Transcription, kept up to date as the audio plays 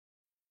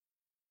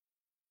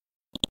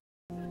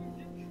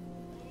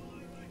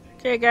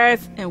Okay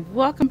guys, and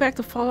welcome back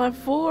to Fallout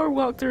 4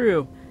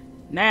 walkthrough.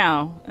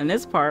 Now, in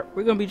this part,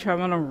 we're going to be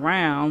traveling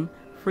around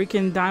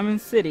freaking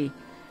Diamond City.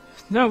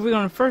 No, we're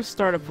going to first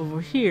start up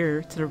over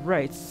here to the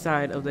right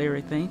side of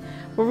everything,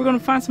 where we're going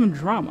to find some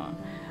drama.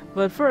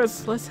 But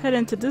first, let's head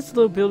into this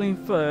little building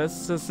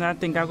first, since I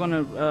think I'm going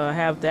to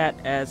have that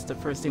as the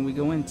first thing we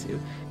go into.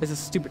 It's a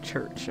stupid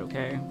church,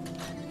 okay?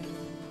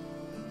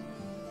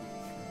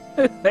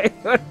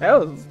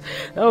 that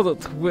was a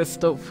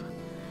twist of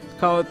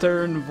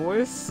color and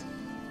voice.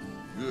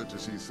 Good to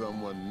see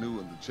someone new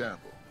in the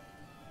chapel.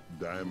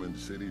 Diamond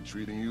City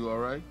treating you all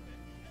right?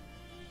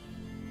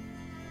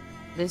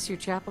 This your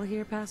chapel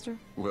here, Pastor?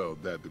 Well,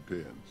 that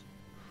depends.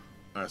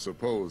 I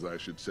suppose I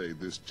should say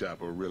this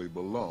chapel really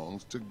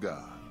belongs to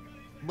God.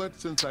 But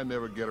since I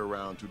never get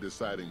around to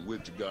deciding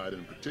which God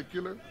in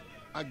particular,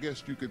 I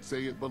guess you could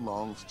say it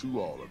belongs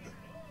to all of them.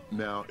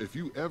 Now, if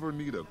you ever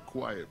need a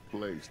quiet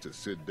place to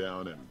sit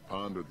down and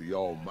ponder the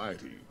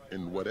Almighty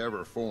in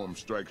whatever form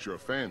strikes your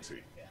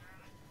fancy,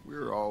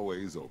 we're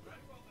always open.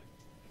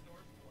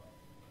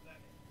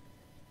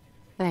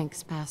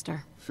 Thanks,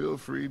 Pastor. Feel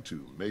free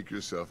to make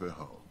yourself at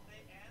home.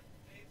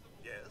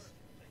 Yes?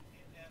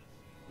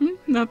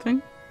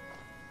 Nothing.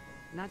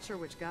 Not sure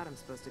which God I'm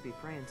supposed to be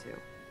praying to.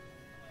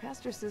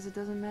 Pastor says it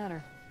doesn't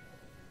matter.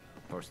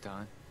 First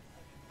time?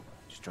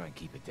 Just try and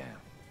keep it down.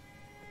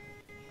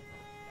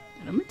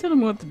 Let me tell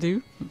them what to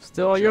do.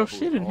 Still all your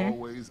shit in here.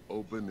 Always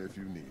open if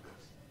you need us.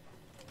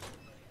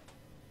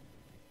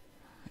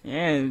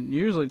 Yeah,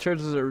 usually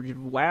churches are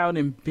loud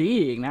and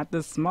big, not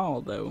this small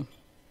though.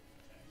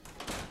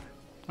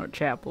 Or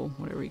chapel,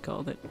 whatever you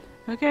called it.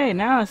 Okay,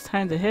 now it's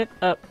time to head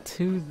up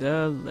to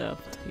the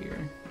left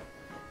here.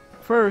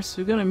 First,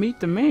 we're gonna meet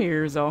the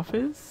mayor's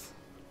office.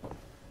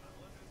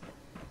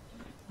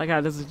 Like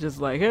how this is just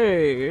like,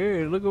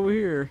 hey, look over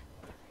here.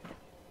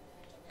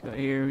 Got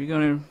here, we're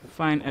gonna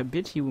find a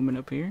bitchy woman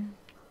up here.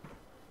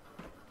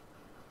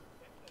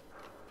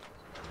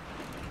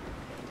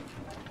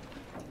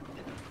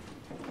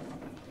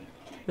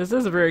 This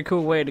is a very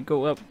cool way to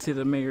go up to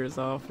the mayor's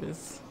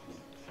office.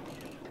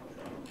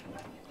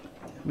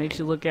 Makes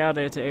you look out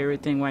at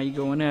everything while you're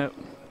going up.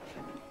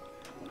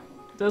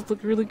 Does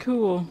look really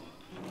cool.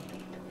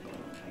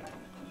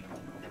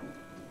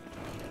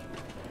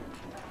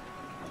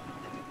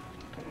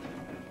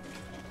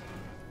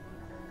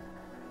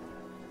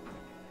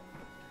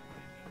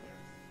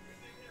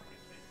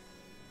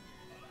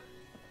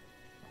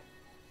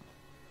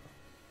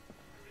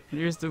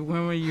 Here's the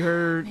woman you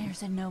heard.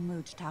 Mayor's in no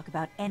mood to talk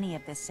about any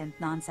of this synth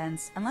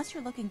nonsense. Unless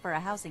you're looking for a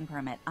housing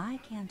permit, I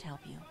can't help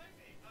you.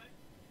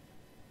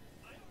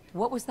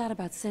 What was that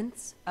about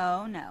synths?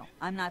 Oh no,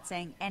 I'm not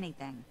saying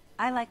anything.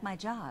 I like my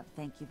job,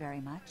 thank you very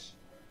much.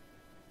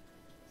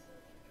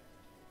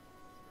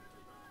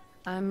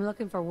 I'm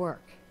looking for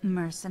work.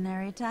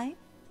 Mercenary type?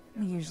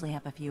 We usually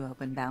have a few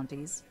open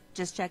bounties.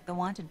 Just check the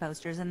wanted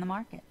posters in the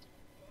market.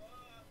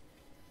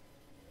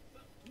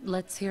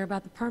 Let's hear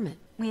about the permit.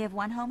 We have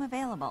one home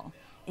available.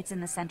 It's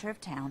in the center of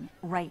town,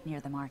 right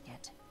near the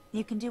market.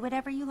 You can do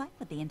whatever you like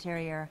with the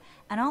interior,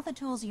 and all the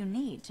tools you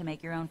need to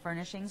make your own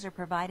furnishings are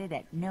provided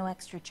at no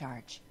extra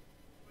charge.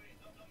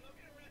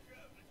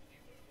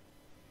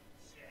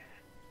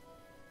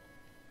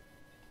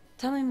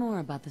 Tell me more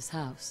about this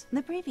house.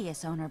 The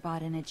previous owner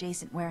bought an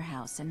adjacent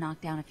warehouse and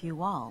knocked down a few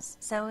walls,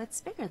 so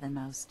it's bigger than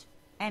most.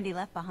 And he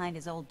left behind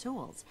his old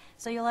tools,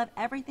 so you'll have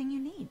everything you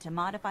need to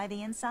modify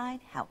the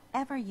inside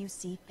however you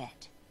see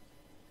fit.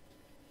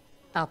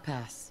 I'll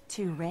pass.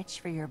 Too rich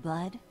for your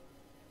blood?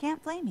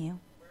 Can't blame you.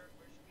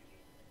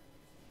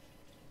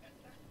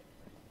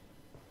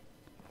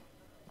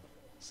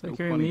 So No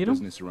can we funny meet him?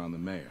 business around the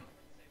mayor.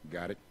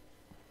 Got it?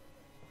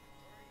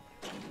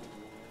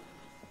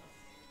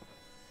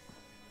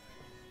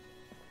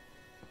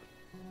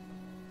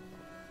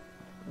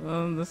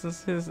 Well, this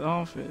is his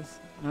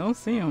office. I don't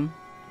see him.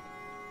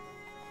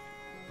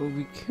 But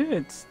we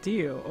could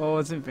steal. Oh,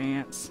 it's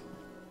advanced.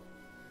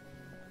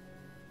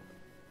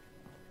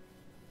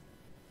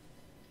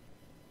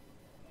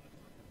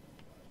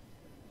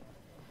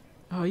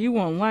 Oh, you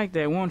won't like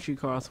that, won't you,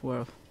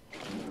 Cosworth?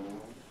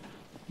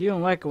 You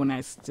don't like it when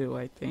I steal,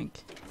 I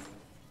think.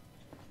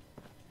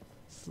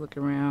 Let's look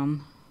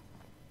around.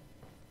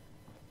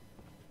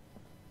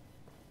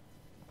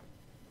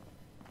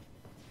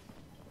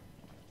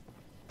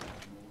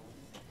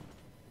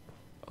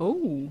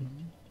 Oh,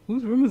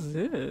 whose room is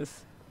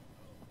this?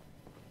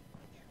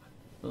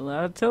 A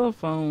lot of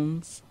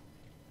telephones.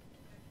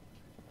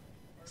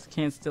 Just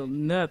can't steal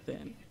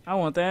nothing. I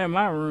want that in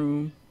my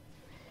room.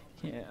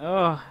 Yeah,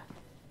 oh.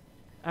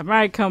 I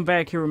might come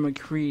back here with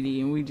McCready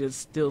and we just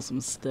steal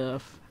some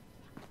stuff.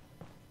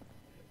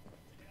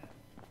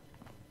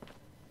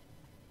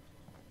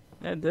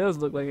 That does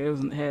look like it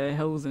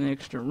was an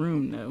extra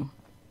room though.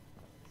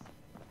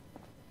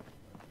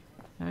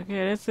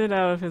 Okay, that's it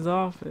out of his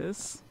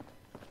office.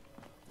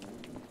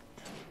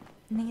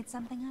 Need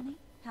something, honey?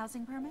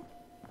 Housing permit?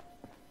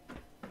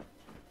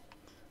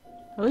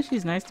 At least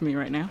she's nice to me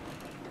right now.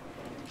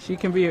 She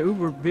can be an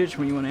uber bitch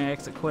when you want to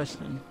ask a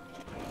question.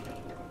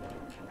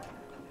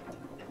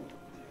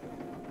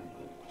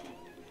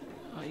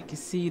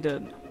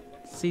 can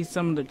see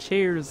some of the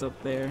chairs up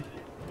there.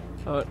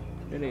 Oh,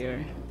 there they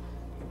are.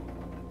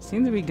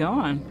 Seem to be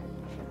gone.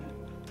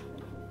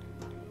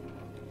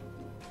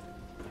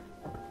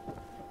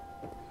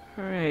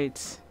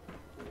 Alright.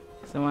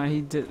 So why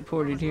he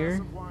ported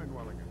here?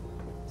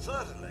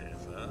 Certainly,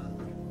 sir.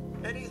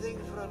 Anything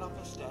for an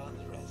upper-stand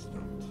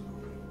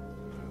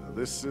resident.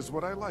 This is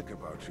what I like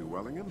about you,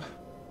 Wellingham.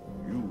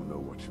 You know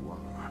what you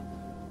are.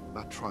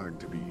 Not trying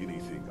to be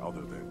anything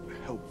other than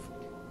helpful.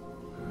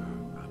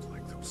 Not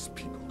like those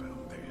people down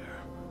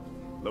there.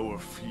 Lower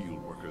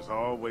field workers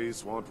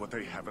always want what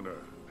they haven't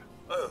earned.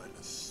 Oh, an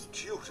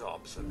astute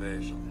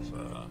observation,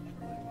 sir.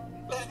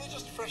 Let me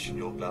just freshen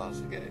your glass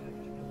again.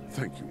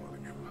 Thank you,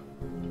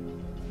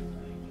 Wellingham.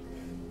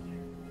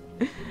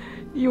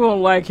 You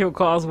won't like he'll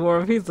cause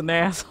war if he's an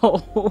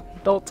asshole.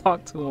 Don't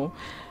talk to him.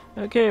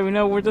 Okay, we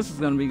know where this is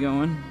gonna be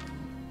going.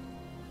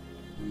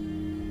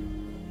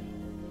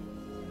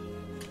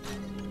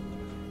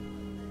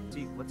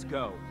 Let's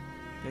go.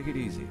 Take it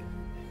easy.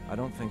 I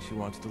don't think she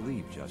wants to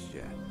leave just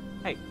yet.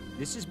 Hey,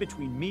 this is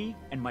between me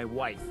and my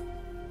wife.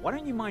 Why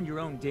don't you mind your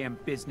own damn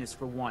business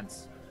for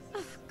once?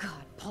 Oh,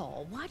 God,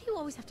 Paul, why do you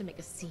always have to make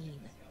a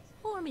scene?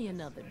 Pour me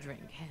another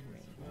drink,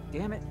 Henry.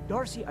 Damn it,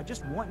 Darcy, I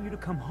just want you to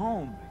come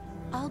home.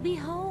 I'll be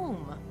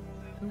home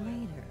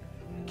later.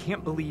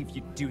 Can't believe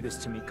you do this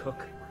to me,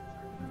 Cook.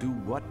 Do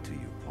what to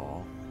you,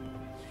 Paul?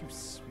 You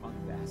smug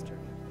bastard.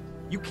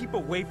 You keep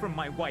away from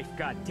my wife,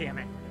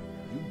 goddammit.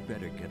 You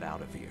better get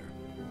out of here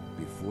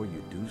before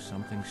you do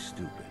something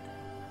stupid.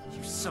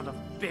 You son of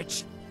a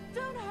bitch.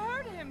 Don't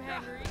hurt him,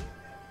 Henry.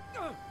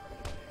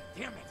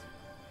 Damn it.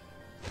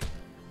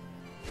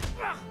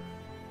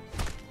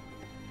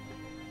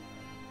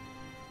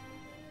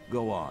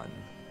 Go on.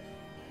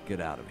 Get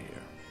out of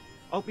here.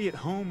 I'll be at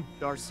home,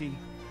 Darcy,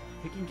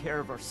 taking care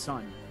of our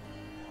son.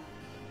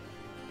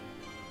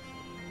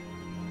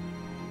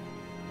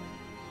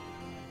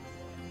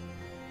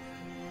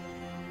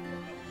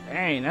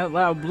 Dang, that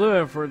loud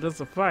blood for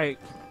just a fight.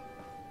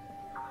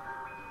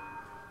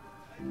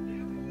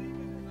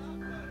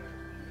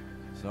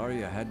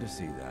 Sorry I had to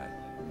see that.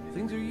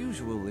 Things are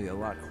usually a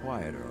lot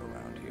quieter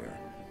around here.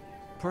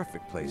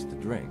 Perfect place to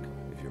drink,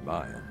 if you're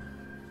buying.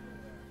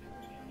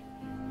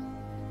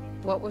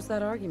 What was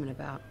that argument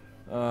about?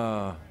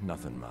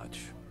 Nothing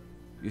much.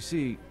 You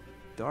see,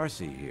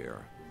 Darcy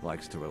here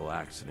likes to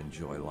relax and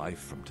enjoy life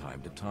from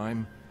time to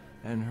time,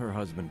 and her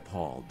husband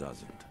Paul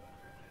doesn't.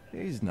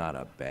 He's not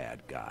a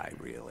bad guy,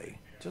 really.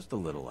 Just a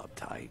little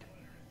uptight.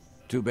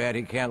 Too bad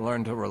he can't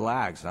learn to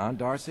relax, huh,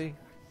 Darcy?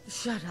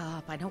 Shut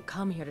up. I don't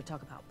come here to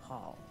talk about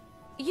Paul.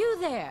 You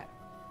there!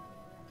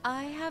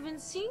 I haven't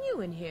seen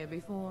you in here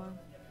before.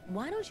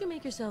 Why don't you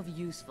make yourself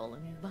useful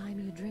and buy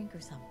me a drink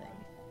or something?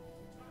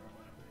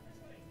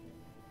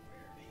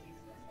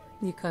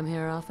 You come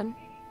here often?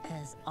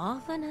 As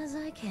often as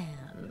I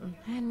can.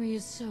 Henry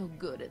is so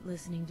good at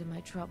listening to my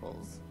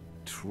troubles.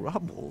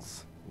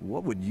 Troubles?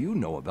 What would you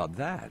know about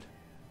that?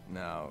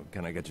 Now,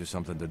 can I get you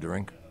something to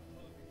drink?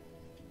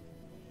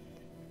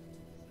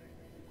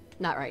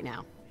 Not right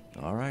now.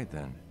 All right,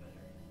 then.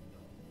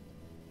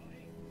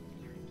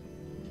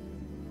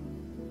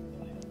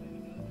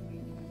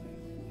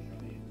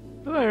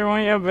 Hello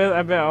everyone, yeah,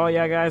 I bet all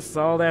y'all guys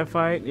saw that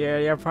fight. Yeah,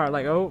 y'all probably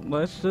like, oh,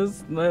 let's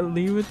just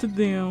leave it to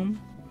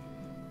them.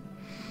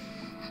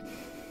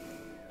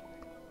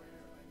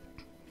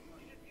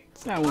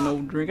 It's not with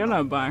no drink. I'm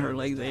not buying her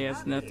lazy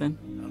ass nothing.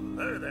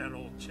 Hello there,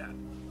 old chap.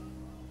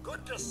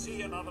 Good to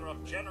see another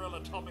of General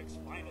Atomic's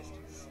finest,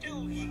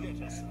 still eager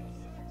to serve.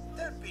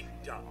 Don't be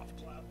daft.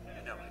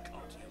 You know I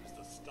can't use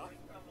the stuff.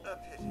 A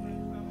pity.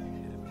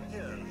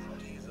 It appears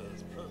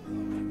Teaser's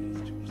programming is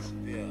too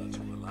severe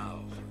to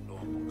allow for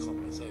normal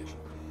conversation.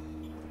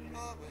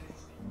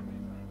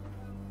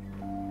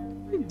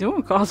 What are you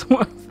doing,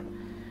 Cosworth?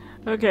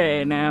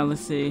 Okay, now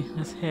let's see.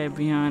 Let's head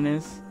behind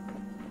this.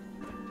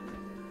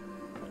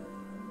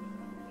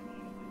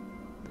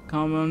 The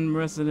common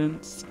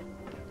residence.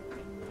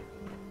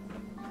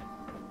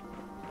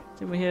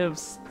 Then we head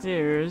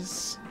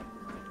upstairs.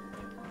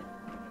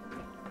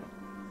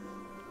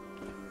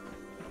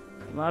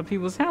 A lot of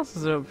people's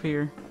houses are up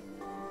here.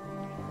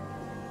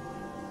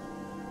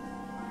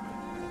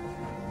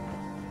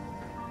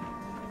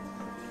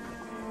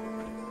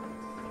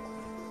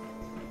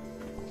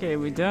 Okay,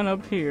 we done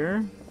up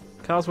here.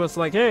 Cosworth's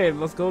like, hey,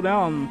 let's go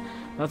down.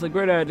 That's a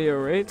great idea,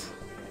 right?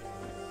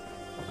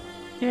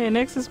 Okay,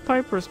 next is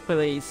Piper's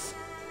place.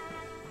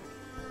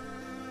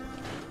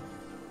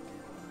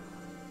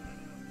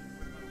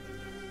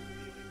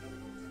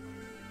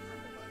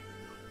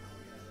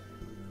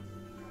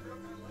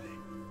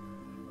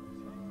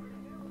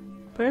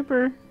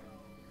 Piper.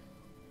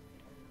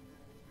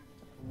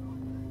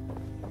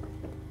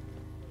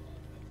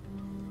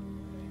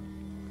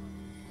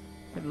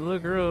 The little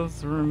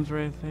girl's room's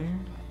right there.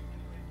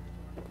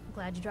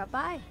 Glad you dropped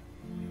by.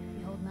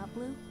 You holding up,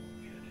 Blue?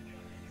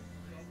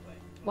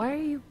 Why are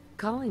you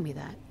calling me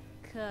that?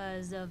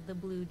 'Cause of the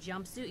blue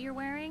jumpsuit you're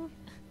wearing?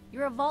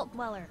 You're a vault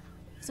dweller.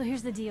 So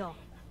here's the deal.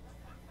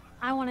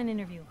 I want an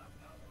interview.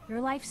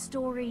 Your life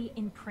story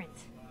in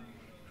print.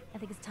 I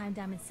think it's time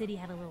Diamond City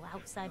had a little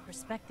outside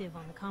perspective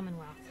on the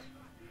Commonwealth.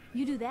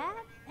 You do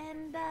that,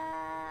 and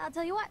I'll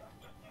tell you what.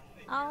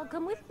 I'll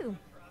come with you.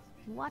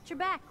 Watch your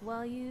back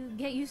while you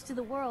get used to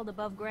the world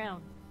above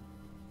ground.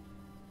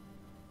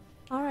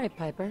 All right,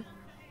 Piper.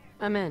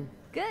 I'm in.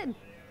 Good.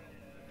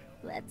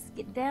 Let's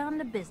get down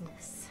to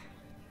business.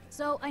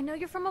 So, I know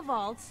you're from a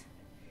vault.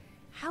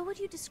 How would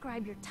you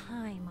describe your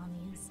time on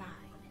the inside?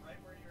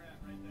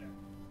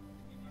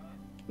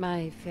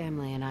 My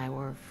family and I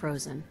were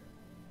frozen.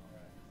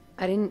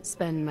 I didn't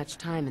spend much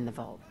time in the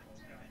vault.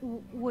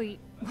 Wait,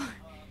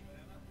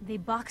 they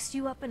boxed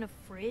you up in a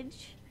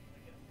fridge?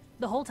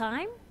 The whole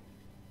time?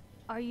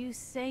 Are you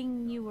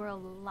saying you were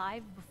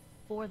alive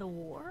before the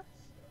war?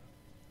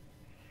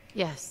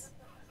 Yes.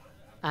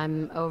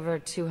 I'm over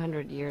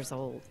 200 years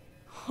old.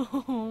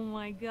 Oh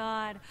my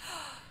god.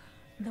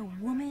 The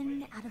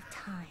woman out of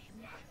time.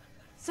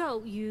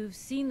 So, you've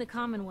seen the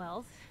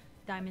Commonwealth,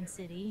 Diamond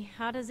City.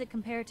 How does it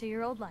compare to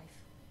your old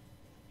life?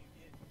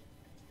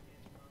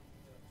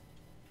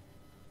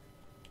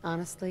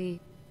 Honestly,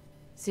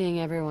 seeing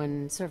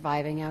everyone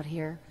surviving out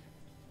here,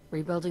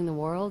 rebuilding the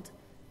world,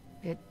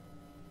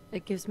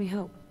 it gives me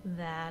hope.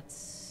 That's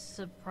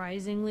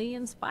surprisingly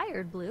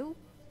inspired, Blue.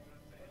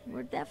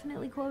 We're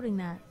definitely quoting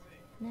that.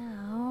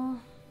 Now,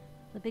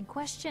 the big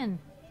question.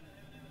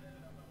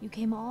 You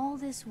came all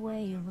this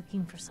way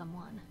looking for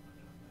someone.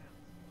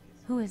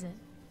 Who is it?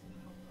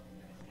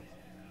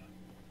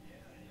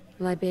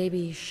 My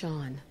baby,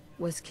 Sean,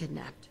 was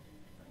kidnapped.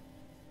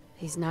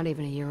 He's not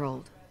even a year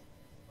old.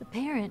 The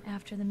parent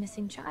after the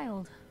missing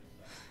child.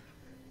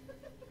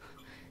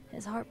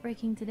 As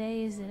heartbreaking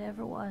today as it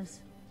ever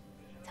was.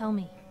 Tell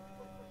me,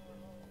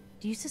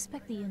 do you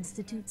suspect the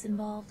Institute's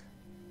involved?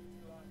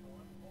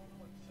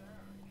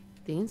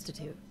 The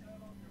Institute?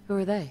 Who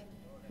are they?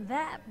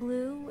 That,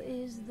 Blue,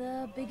 is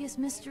the biggest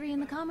mystery in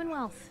the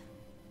Commonwealth.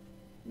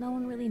 No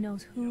one really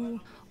knows who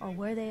or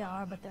where they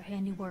are, but their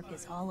handiwork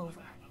is all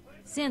over.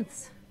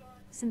 Synths.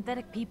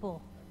 Synthetic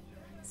people.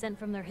 Sent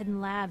from their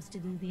hidden labs to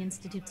do the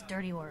Institute's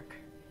dirty work.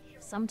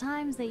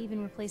 Sometimes they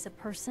even replace a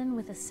person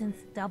with a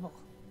synth double.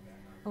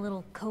 A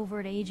little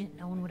covert agent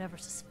no one would ever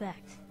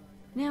suspect.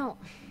 Now,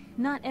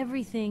 not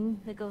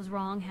everything that goes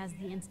wrong has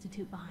the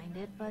Institute behind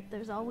it, but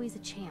there's always a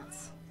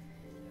chance.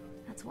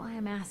 That's why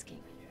I'm asking.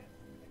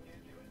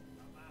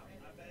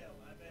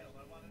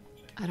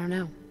 I don't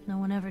know. No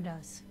one ever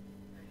does.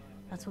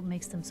 That's what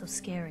makes them so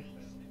scary.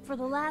 For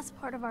the last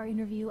part of our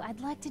interview, I'd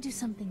like to do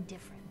something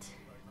different.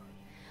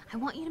 I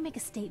want you to make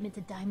a statement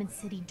to Diamond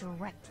City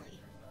directly.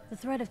 The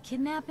threat of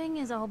kidnapping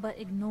is all but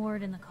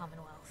ignored in the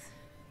Commonwealth.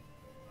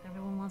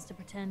 Everyone wants to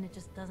pretend it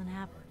just doesn't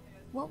happen.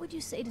 What would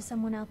you say to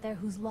someone out there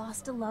who's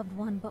lost a loved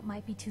one but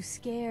might be too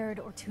scared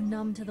or too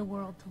numb to the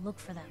world to look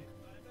for them?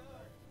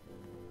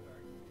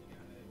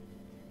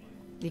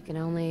 You can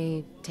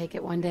only take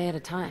it one day at a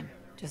time.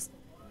 Just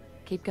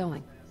keep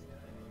going.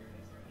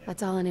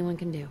 That's all anyone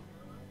can do.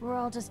 We're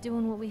all just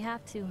doing what we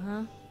have to,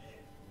 huh?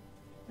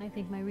 I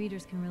think my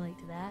readers can relate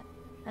to that.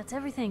 That's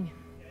everything.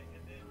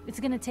 It's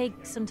gonna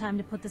take some time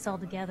to put this all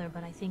together,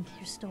 but I think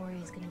your story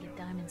is gonna give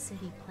Diamond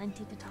City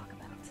plenty to talk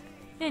about.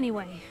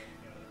 Anyway,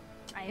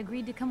 I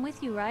agreed to come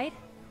with you, right?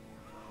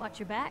 Watch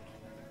your back.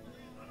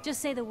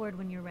 Just say the word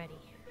when you're ready.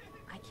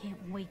 I can't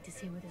wait to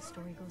see where this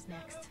story goes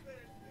next.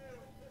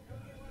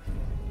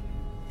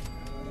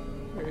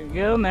 There we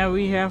go. Now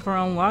we have her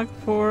unlocked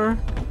for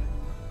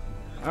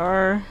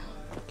our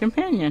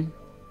companion.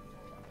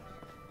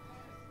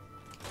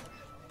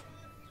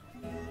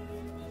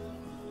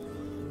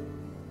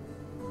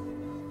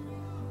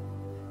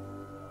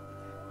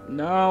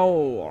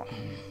 No.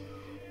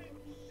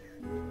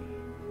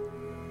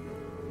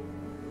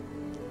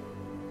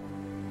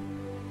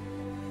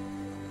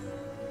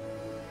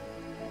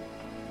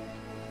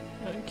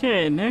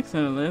 Okay, next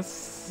one. Let's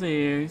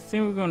see. I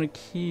think we're gonna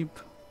keep.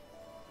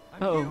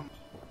 Uh-oh.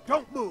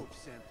 Don't move,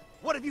 Synth.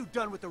 What have you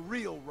done with the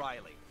real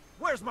Riley?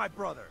 Where's my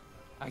brother?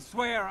 I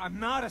swear, I'm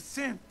not a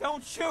synth.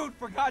 Don't shoot,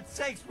 for God's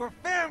sakes, we're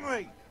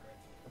family!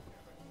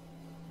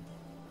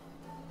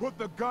 Put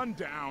the gun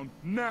down,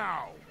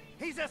 now!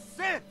 He's a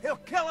synth! He'll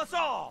kill us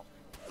all!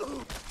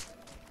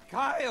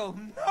 Kyle,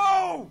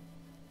 no!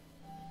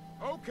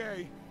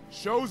 Okay,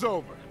 show's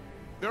over.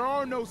 There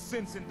are no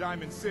synths in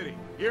Diamond City,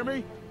 hear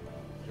me?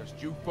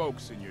 Just you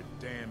folks and your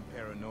damn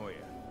paranoia.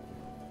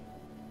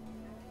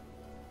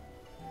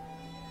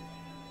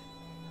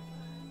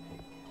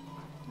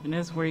 And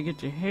that's where you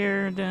get your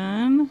hair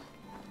done.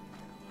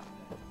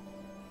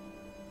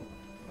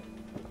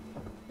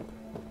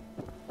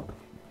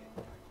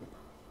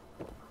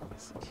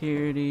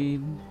 Security.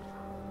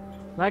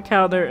 Like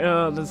how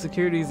they're the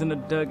security's in the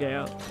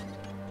dugout.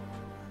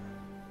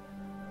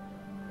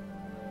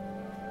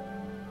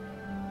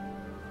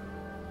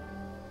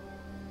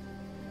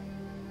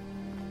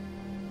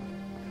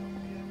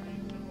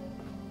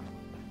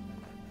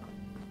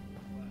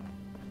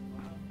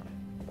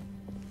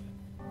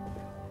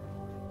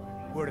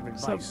 Word of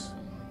advice.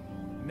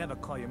 Never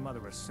call your mother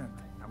a synth,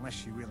 unless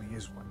she really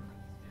is one.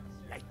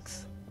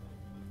 Yikes.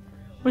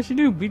 What you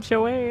do, beat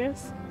your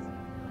ass?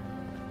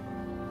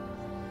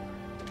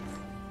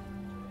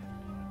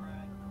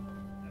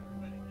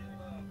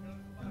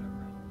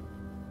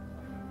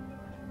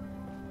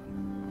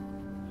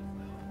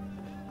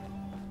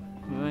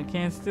 I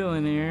can't steal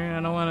in here.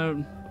 I don't want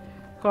to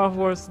call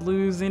force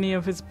lose any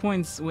of his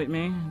points with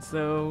me,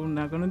 so I'm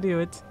not gonna do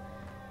it.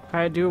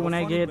 Probably do it when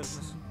I get.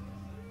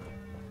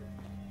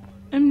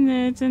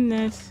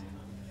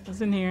 What's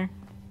in here?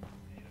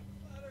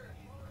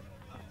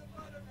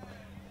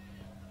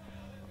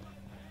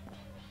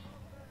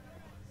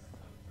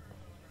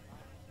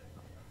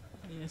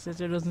 Yeah,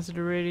 sister listens to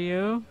the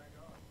radio.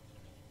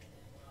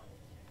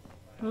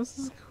 This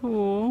is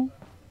cool.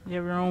 You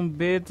have your own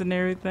beds and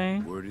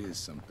everything. Word is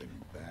something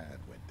bad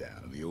went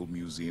down in the old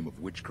Museum of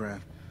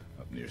Witchcraft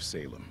up near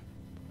Salem.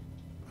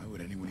 Why would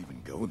anyone even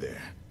go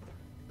there?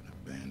 Been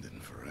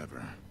abandoned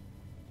forever.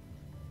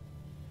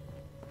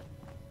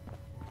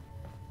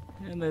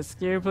 And that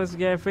scary place, you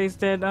gotta face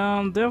that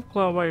death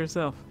claw by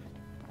yourself.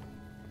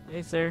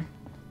 Hey, sir.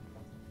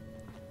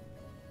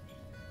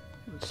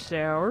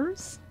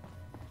 Showers.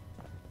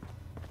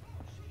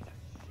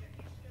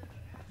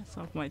 That's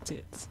off my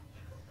tits.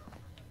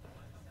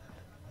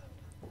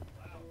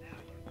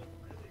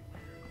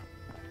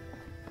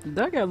 The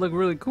dugout looked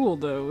really cool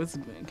though. It's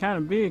kind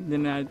of big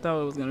than I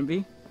thought it was gonna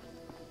be.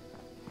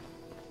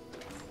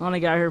 I only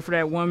got here for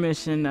that one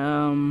mission.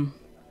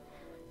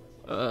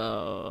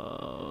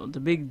 The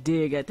Big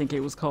Dig, I think it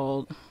was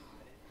called.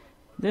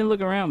 Didn't look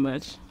around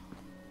much.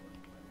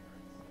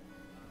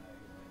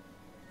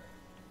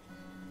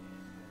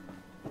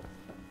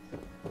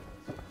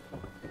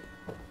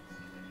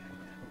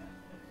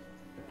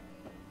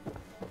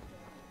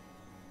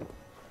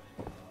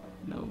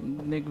 No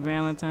Nick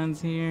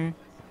Valentine's here.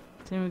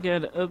 Then we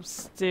got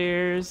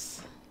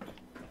upstairs.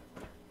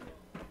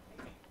 I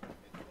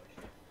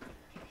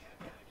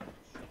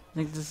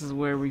think this is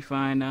where we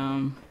find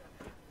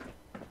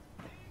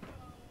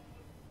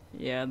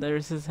yeah,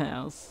 there's his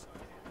house.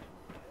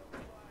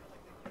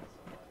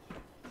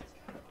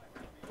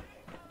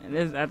 And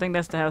this, I think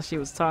that's the house she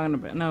was talking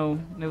about. No,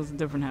 it was a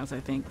different house, I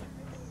think.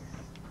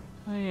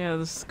 Oh yeah,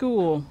 the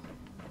school.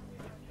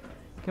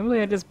 Can't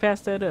believe I just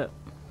passed that up.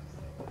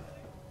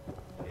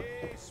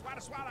 Hey,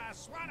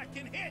 swada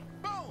can hit.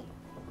 Boom.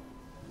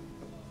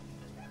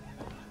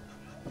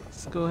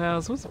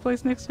 Schoolhouse. What's the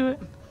place next to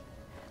it?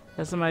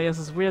 That's somebody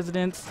else's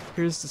residence.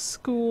 Here's the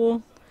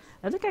school.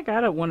 I think I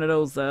got one of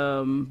those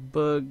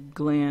bug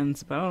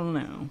glands, but I don't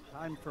know.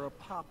 Time for a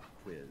pop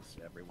quiz,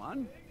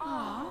 everyone.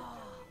 Aww.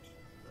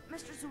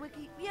 Mr.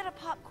 Zwicky, we had a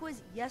pop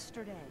quiz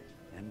yesterday.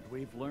 And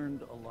we've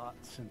learned a lot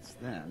since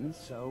then,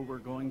 so we're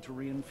going to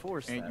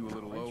reinforce that. Ain't you a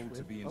little old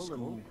to be in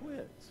school?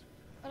 Quiz.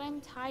 But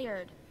I'm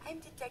tired. I'm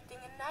detecting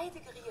a high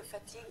degree of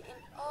fatigue in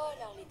all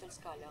our little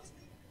scholars.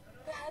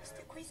 Perhaps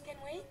the quiz can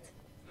wait?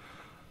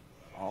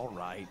 All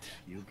right,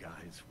 you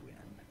guys win.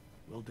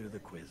 We'll do the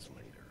quiz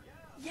later.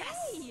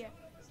 Yes!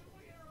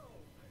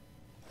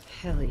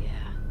 Hell yeah.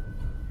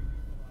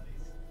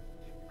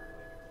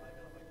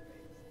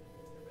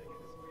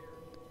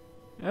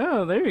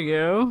 Oh, there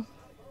you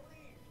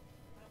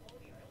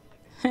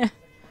go.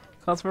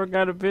 Cosper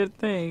got a bit of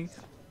things.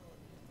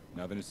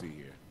 Nothing to see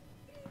here.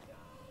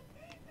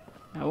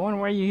 I wonder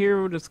why you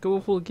here with a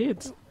school full of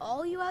kids. Do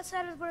all you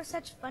outsiders wear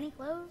such funny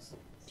clothes?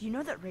 Do you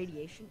know that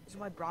radiation is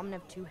why Brahmin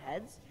have two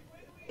heads?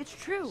 It's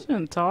true.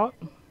 Shouldn't talk.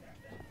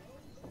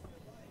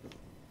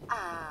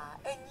 Ah,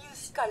 a new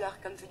scholar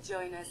come to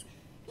join us.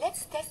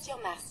 Let's test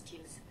your math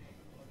skills.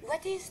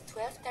 What is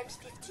 12 times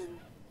 15?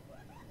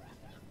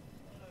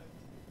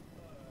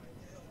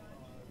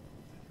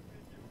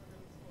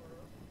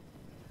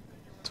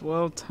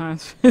 $12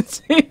 times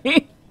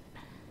 15.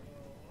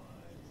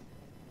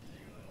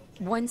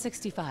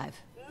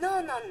 165. No.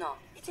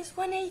 It is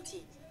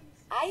 180.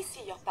 I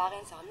see your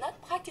parents are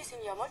not practicing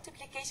your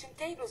multiplication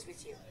tables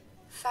with you.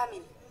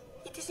 Family.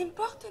 It is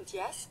important,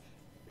 yes?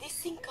 This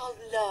thing called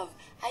love.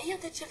 I hear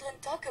the children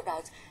talk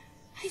about.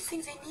 I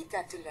think they need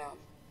that to learn.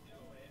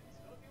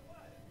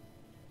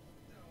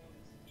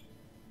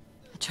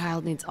 A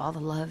child needs all the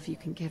love you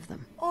can give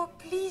them. Oh,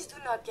 please do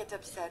not get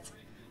upset.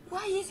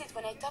 Why is it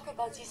when I talk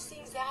about these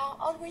things there are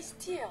always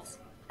tears?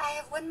 I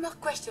have one more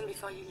question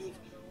before you leave.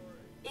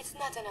 It's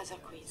not another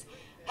quiz.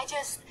 I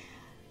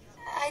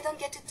don't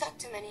get to talk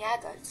to many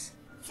adults.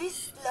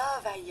 This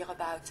love I hear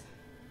about,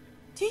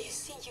 do you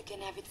think you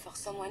can have it for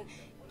someone,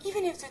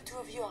 even if the two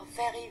of you are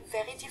very,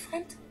 very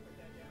different?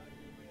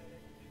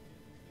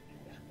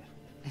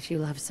 If you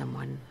love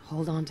someone,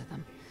 hold on to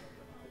them.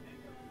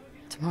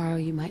 Tomorrow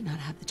you might not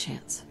have the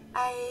chance.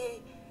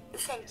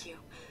 Thank you.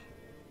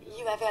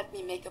 You have helped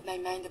me make up my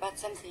mind about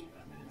something.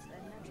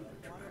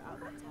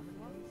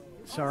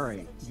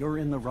 Sorry, you're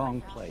in the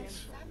wrong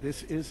place.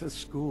 This is a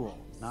school,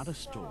 not a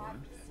store.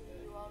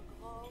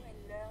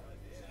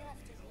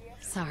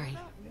 Sorry,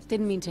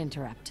 didn't mean to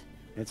interrupt.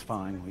 It's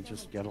fine. We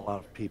just get a lot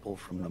of people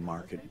from the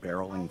market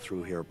barreling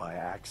through here by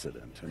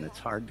accident, and it's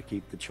hard to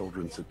keep the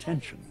children's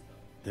attention.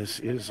 This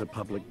is a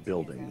public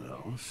building,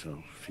 though,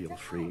 so feel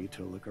free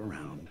to look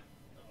around.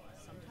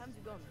 Sometimes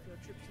we go on field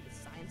trips to the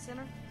science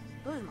center.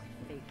 Those are my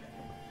favorite.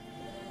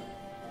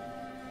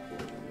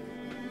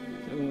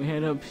 So we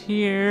head up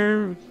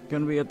here. We're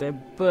gonna be at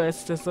that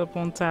bus that's up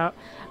on top.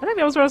 I think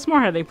that was rather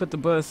smart how they put the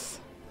bus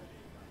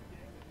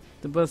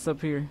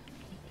up here.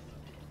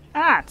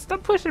 Ah,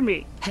 stop pushing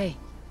me. Hey.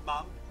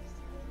 Mom?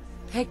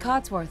 Hey,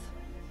 Codsworth.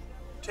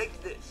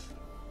 Take this.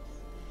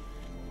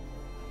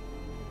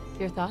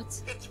 Your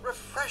thoughts? It's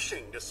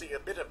refreshing to see a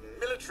bit of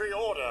military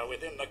order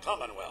within the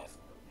Commonwealth.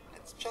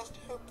 Let's just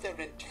hope their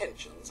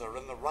intentions are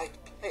in the right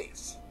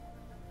place.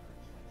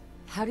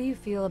 How do you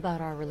feel about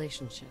our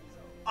relationship?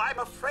 I'm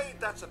afraid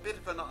that's a bit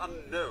of an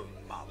unknown,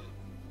 Mum.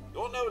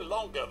 You're no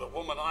longer the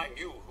woman I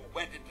knew who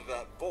went into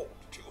that vault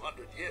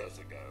 200 years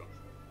ago.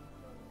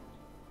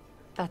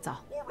 That's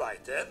all. All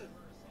right, then.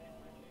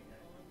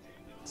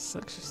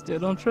 Sucks you still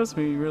don't trust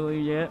me really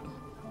yet.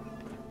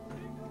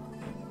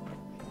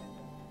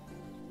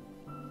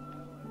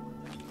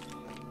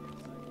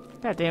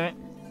 God damn it.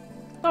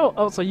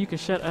 Oh, so you can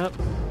shut up.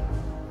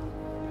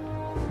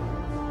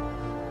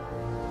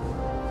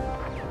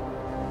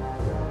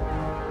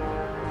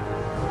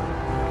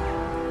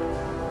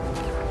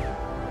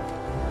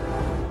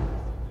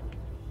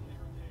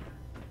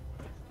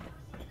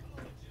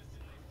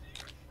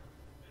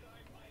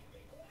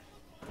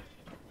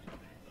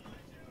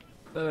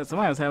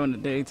 Somebody was having a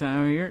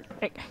daytime here.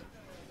 Hey,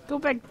 go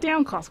back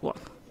down, Crosswalk.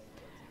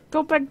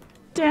 Go back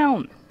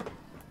down.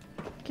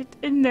 Get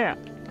in there.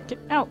 Get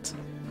out.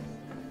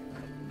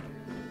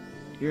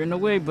 You're in the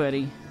way,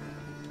 buddy.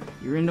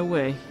 You're in the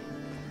way.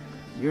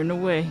 You're in the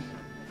way.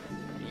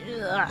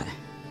 Yeah.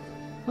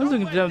 I was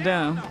gonna jump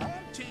down.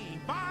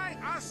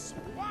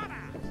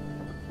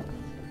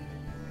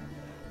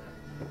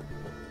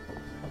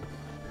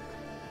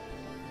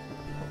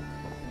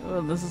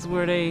 Oh, this is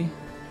where they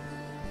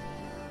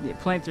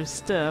plant their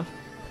stuff.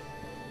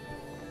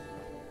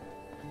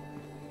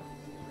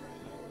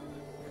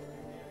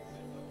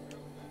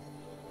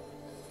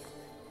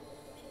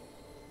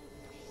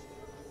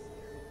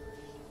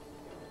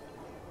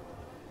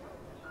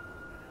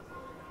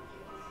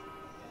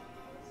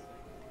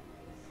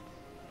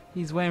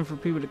 He's waiting for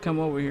people to come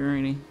over here,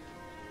 ain't he?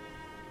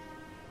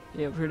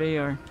 Yep, here they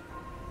are.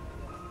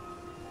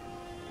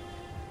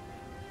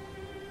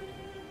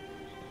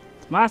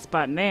 It's my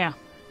spot now.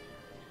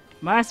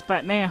 My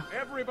spot now.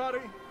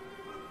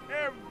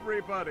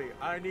 Everybody,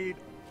 I need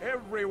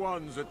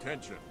everyone's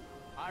attention.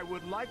 I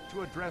would like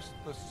to address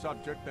the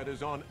subject that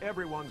is on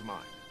everyone's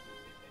mind.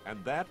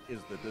 And that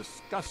is the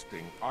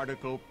disgusting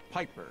article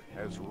Piper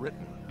has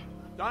written.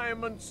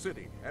 Diamond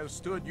City has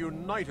stood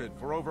united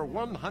for over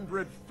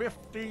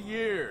 150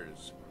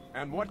 years.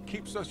 And what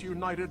keeps us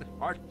united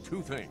are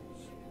two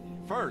things.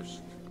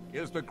 First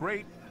is the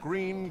great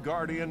green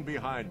guardian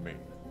behind me,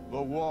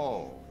 the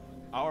wall.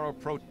 Our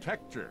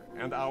protector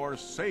and our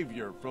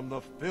savior from the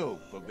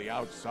filth of the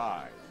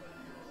outside.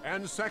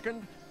 And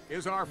second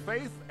is our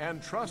faith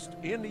and trust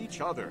in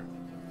each other.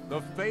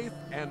 The faith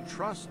and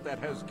trust that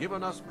has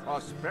given us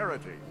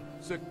prosperity,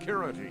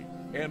 security,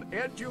 and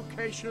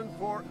education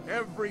for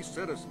every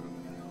citizen.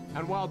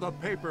 And while the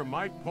paper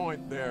might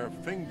point their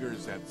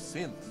fingers at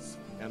synths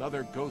and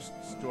other ghost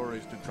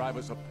stories to drive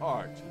us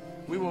apart,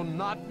 we will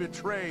not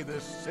betray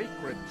this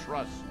sacred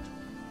trust.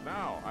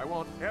 Now, I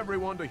want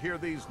everyone to hear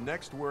these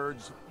next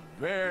words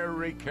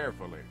very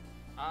carefully.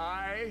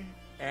 I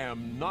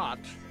am not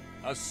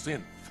a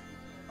synth.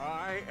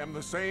 I am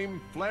the same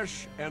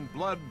flesh and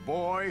blood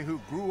boy who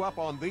grew up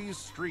on these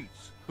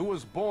streets, who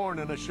was born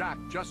in a shack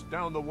just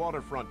down the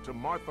waterfront to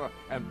Martha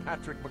and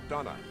Patrick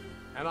McDonough.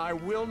 And I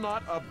will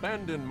not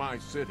abandon my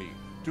city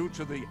due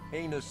to the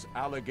heinous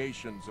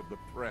allegations of the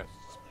press.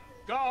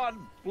 God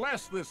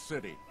bless this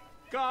city.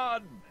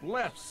 God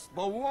bless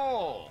the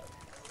wall.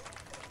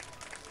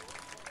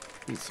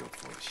 He's so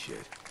full of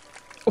shit.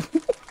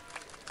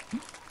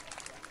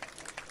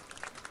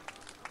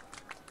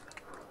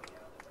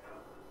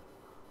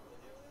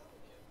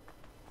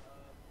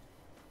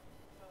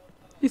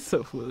 He's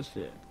so full of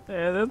shit.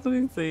 Yeah, that's what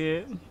he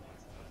said.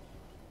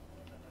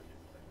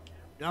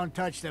 Don't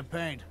touch the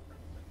paint.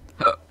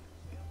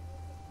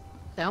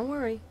 Don't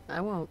worry, I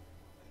won't.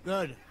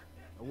 Good.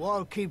 The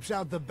wall keeps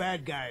out the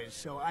bad guys,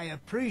 so I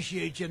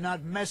appreciate you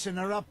not messing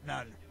her up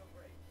none.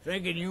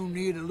 Thinking you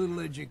need a little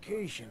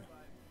education.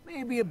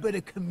 Maybe a bit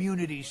of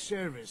community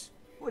service.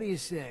 What do you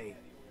say?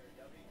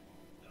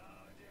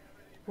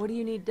 What do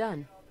you need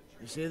done?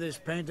 You see this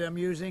paint I'm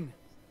using?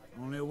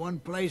 Only one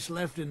place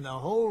left in the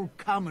whole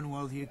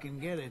Commonwealth you can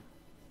get it.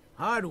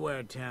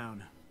 Hardware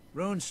Town.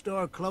 Ruin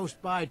store close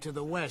by to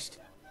the west.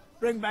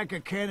 Bring back a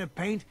can of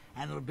paint,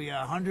 and it'll be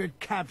 100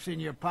 caps in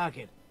your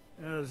pocket.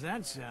 How does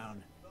that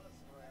sound?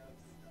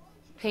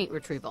 Paint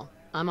retrieval.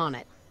 I'm on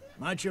it.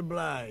 Much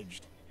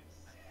obliged.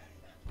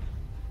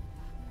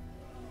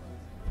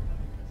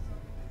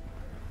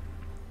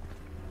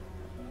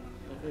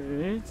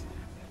 I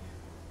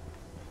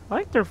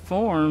like their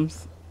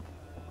forms.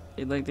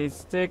 They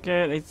stick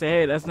it. They say,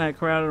 hey, that's not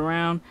crowded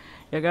around.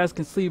 You guys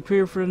can sleep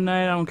here for the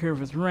night. I don't care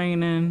if it's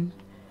raining.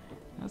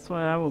 That's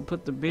why I would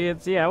put the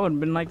beds. Yeah, I would have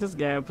been like this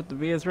guy. I put the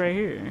beds right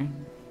here.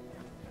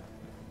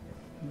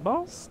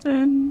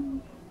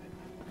 Boston.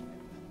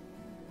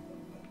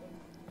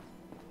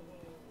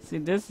 See,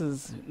 this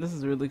is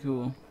really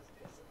cool.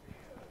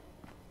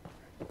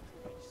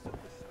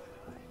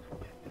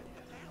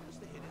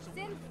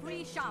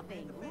 Sin-free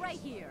shopping right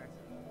here.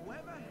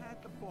 Whoever had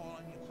the ball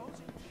on the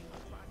opposing team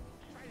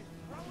try to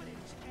throw it at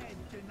his head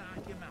to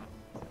knock him out.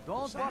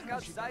 Don't walk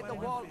outside the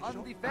wall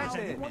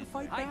undefended.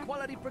 High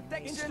quality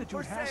protection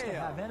for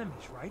sale.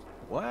 Enemies, right?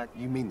 What?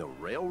 You mean the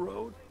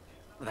railroad?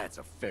 That's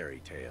a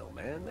fairy tale,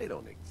 man. They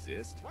don't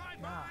exist.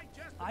 Nah,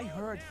 I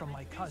heard from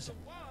my cousin.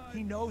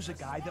 He knows a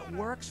guy that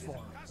works for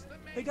him.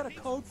 They got a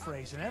code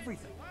phrase and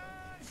everything.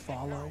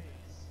 Follow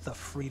the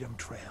Freedom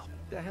Trail.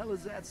 The hell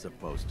is that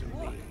supposed to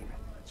mean?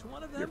 It's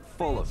one of them. You're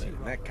full of it,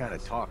 and that kind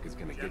of talk is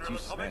gonna get you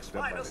snatched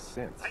up by the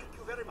synths. Thank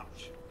you very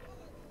much.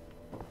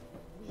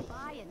 We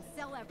buy and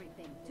sell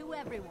everything to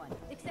everyone,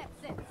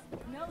 except synths.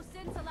 No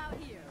synths allowed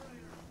here.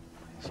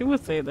 She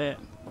would say that.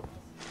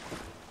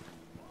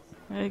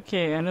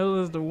 Okay, I know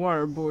there's the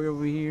water boy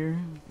over here.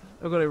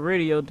 I've got a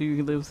radio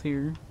dude lives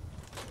here.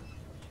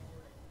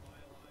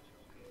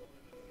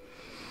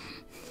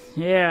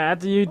 Yeah,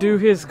 after you do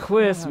his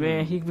quest,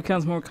 man, he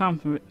becomes more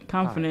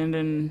confident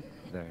and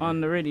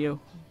on the radio.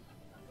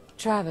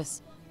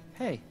 Travis.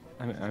 Hey,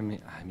 I mean,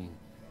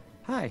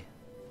 hi.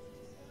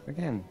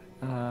 Again,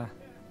 hi?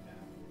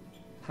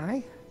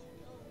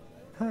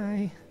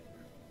 Hi.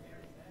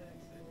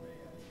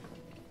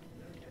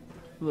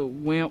 Little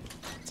wimp.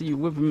 So you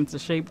whip him into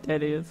shape,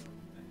 that is.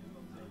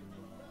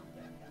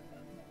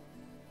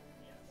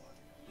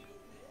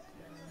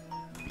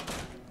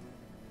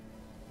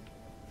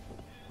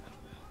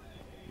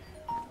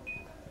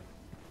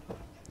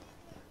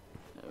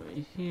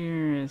 Over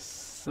here is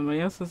somebody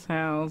else's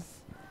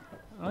house.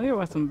 Oh, there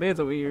was some beds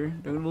over here.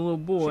 There's a little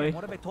boy. Shit,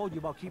 what have I told you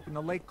about keeping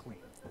the lake clean?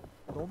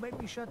 Don't make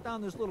me shut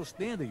down this little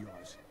stand of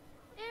yours.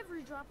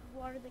 Every drop of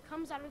water that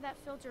comes out of that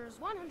filter is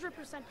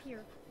 100%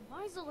 pure.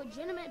 Why is a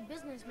legitimate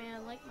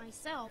businessman like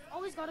myself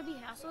always gotta be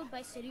hassled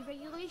by city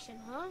regulation,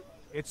 huh?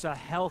 It's a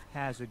health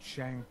hazard,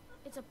 Shang.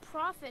 It's a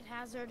profit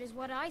hazard is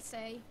what I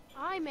say.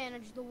 I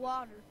manage the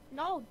water, and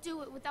I'll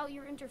do it without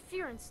your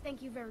interference,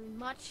 thank you very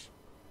much.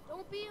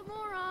 Don't be a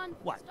moron.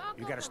 What, Stock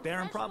you got a up on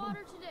staring fresh problem?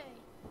 water today.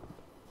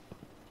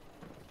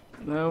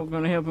 No, we're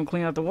gonna help him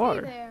clean out the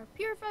water. Hey there,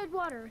 purified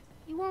water.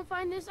 You won't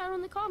find this out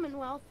on the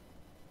Commonwealth.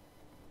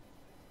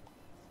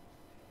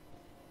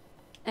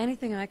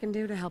 Anything I can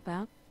do to help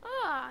out?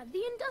 Ah,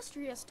 the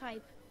industrious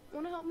type.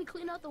 Want to help me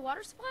clean out the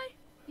water supply?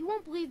 You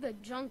won't believe the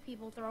junk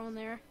people throw in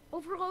there.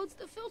 Overloads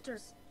the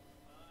filters.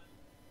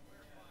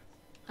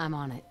 I'm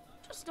on it.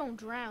 Just don't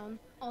drown.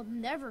 I'll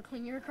never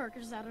clean your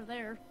carcass out of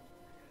there.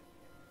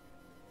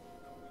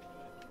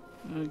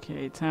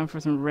 Okay, time for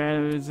some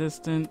rat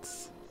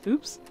resistance.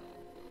 Oops.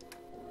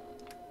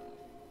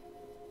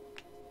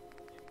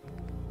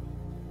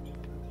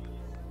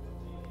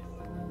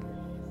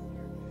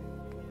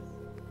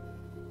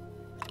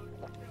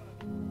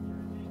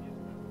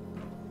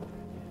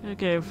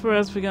 Okay,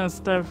 first we're gonna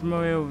start from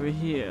way over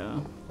here.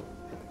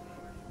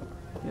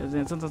 Because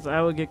then sometimes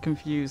I will get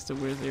confused to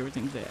where's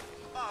everything's at.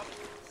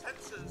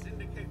 Sensors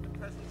indicate the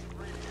presence of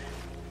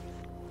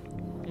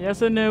radiation.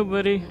 Yes or no,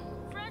 buddy?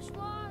 Fresh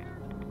water.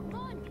 Come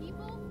on,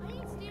 people. I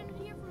ain't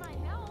standing here for my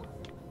health.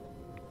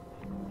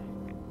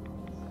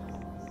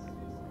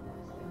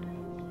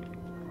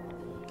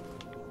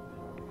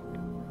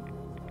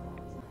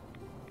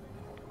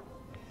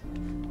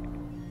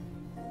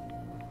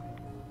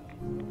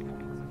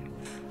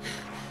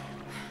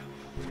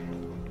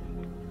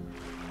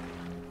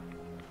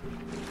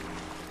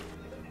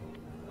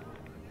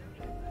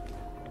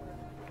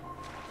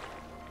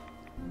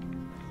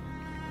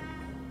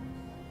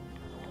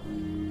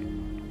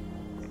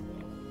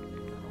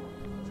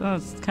 So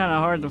it's kind of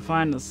hard to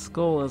find the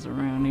skulls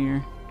around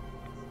here.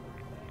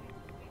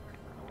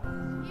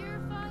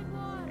 Purified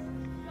water.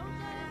 Don't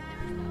die of thirst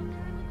out there in the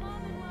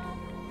Commonwealth.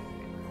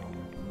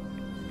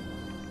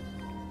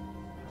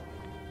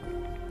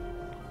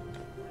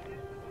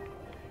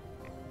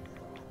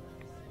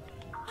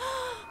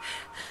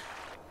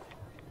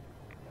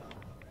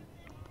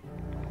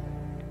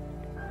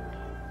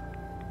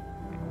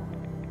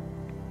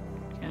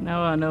 Okay,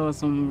 now I know it's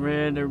some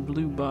red or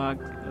blue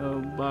box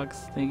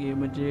thingy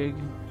majig.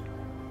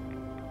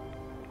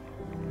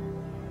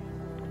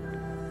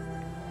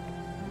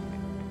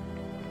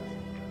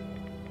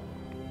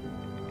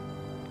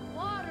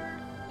 Water.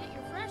 Get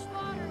your fresh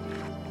water.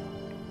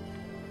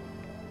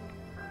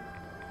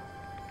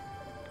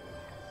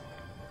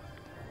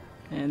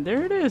 And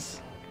there it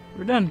is.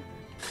 We're done.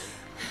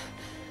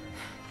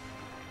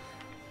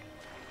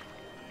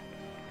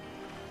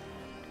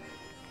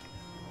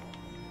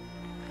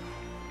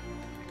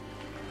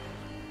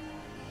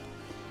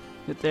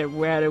 Get that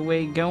rat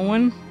away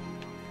going.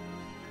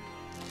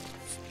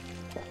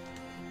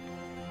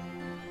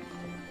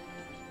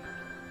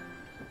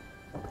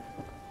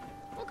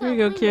 Look Here how you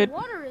go, clean kid. the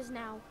water is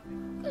now.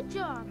 Good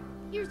job.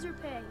 Here's your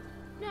pay.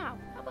 Now,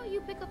 how about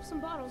you pick up some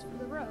bottles for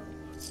the road?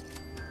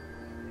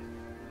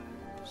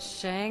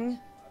 Shang,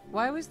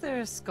 why was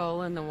there a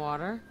skull in the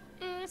water?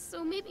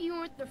 So maybe you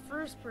weren't the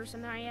first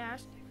person I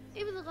asked.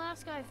 Maybe the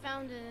last guy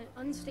found an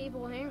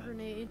unstable hand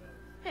grenade.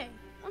 Hey,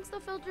 once the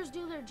filters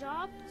do their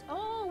job, it's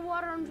all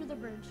water under the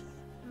bridge.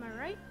 Am I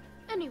right?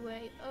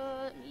 Anyway,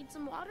 need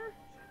some water?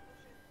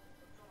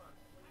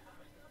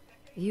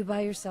 You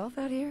by yourself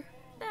out here?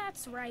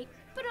 That's right.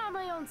 Been on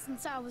my own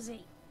since I was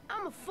 8.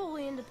 I'm a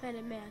fully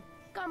independent man.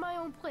 Got my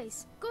own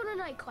place. Go to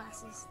night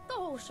classes. The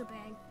whole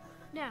shebang.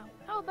 Now,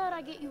 how about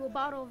I get you a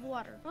bottle of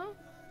water, huh?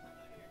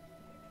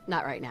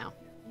 Not right now.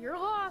 You're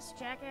lost,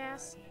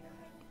 jackass.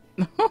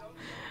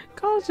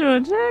 Called you a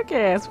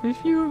jackass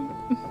if you...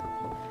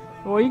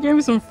 Well, you gave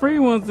me some free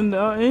ones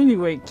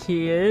anyway,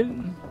 kid.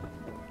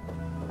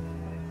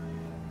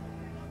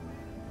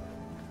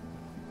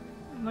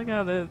 Look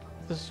how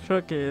this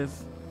truck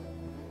is.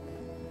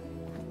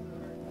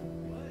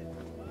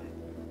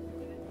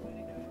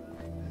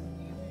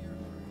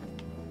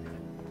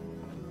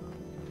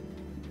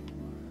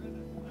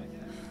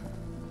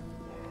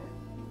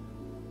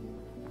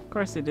 Of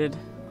course he did.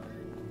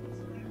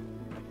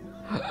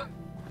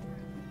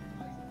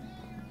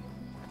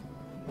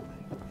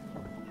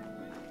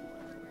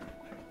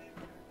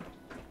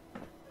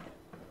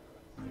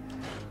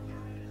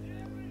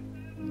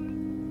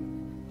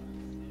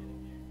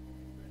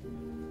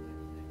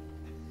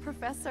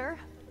 Professor,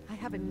 I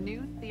have a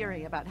new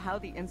theory about how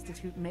the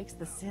Institute makes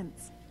the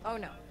synths. Oh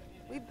no.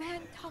 We've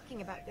been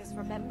talking about this,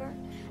 remember?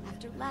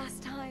 After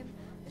last time,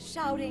 the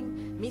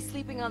shouting, me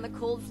sleeping on the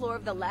cold floor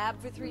of the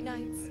lab for 3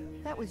 nights.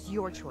 That was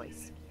your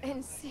choice.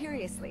 And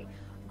seriously,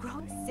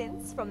 growing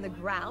synths from the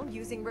ground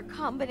using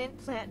recombinant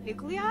plant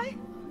nuclei?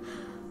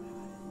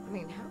 I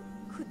mean, how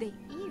could they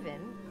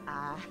even?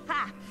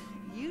 Aha!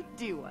 You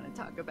do want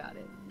to talk about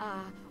it.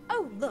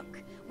 Oh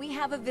look, we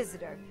have a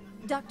visitor.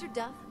 Dr.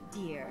 Duff,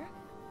 dear.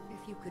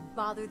 If you could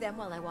bother them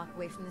while I walk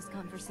away from this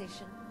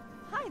conversation.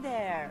 Hi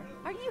there!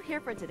 Are you here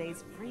for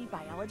today's free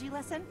biology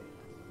lesson?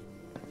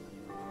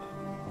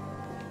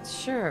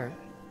 Sure.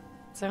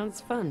 Sounds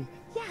fun.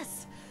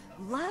 Yes!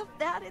 Love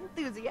that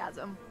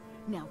enthusiasm!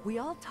 Now, we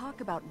all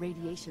talk about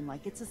radiation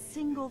like it's a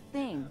single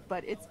thing,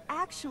 but it's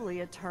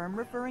actually a term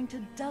referring to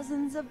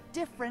dozens of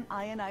different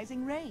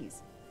ionizing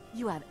rays.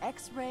 You have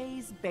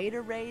X-rays,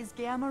 beta rays,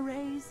 gamma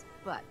rays,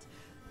 but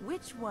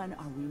which one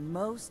are we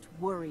most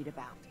worried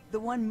about? The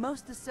one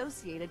most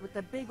associated with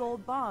the big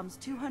old bombs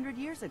 200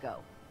 years ago.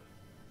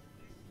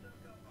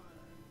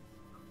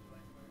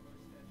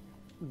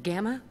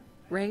 Gamma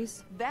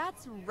rays?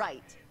 That's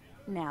right.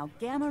 Now,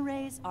 gamma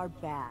rays are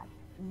bad.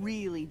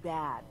 Really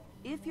bad.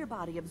 If your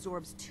body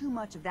absorbs too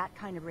much of that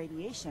kind of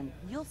radiation,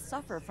 you'll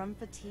suffer from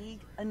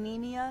fatigue,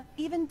 anemia,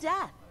 even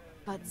death.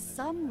 But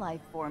some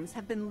life forms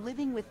have been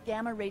living with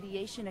gamma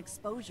radiation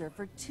exposure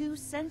for 2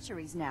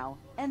 centuries now,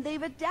 and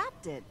they've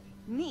adapted.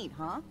 Neat,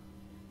 huh?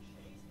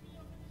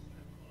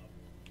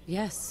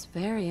 Yes,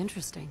 very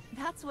interesting.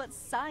 That's what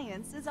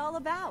science is all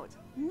about.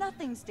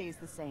 Nothing stays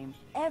the same.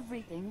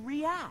 Everything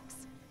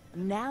reacts.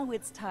 Now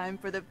it's time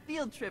for the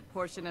field trip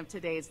portion of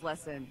today's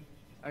lesson.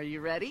 Are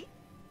you ready?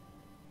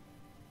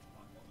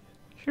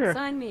 Sure.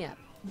 Sign me up.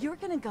 You're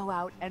gonna go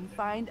out and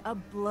find a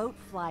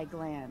bloatfly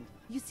gland.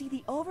 You see,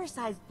 the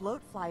oversized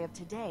bloatfly of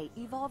today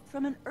evolved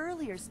from an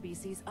earlier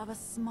species of a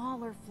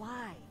smaller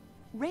fly.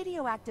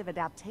 Radioactive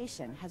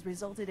adaptation has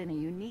resulted in a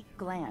unique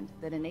gland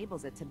that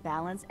enables it to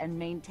balance and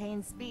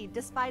maintain speed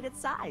despite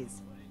its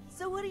size.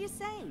 So what do you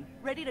say?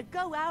 Ready to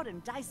go out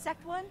and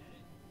dissect one?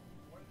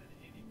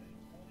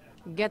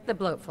 Get the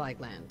bloatfly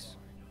gland.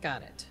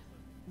 Got it.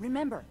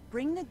 Remember,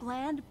 bring the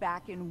gland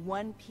back in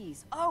one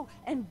piece. Oh,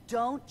 and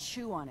don't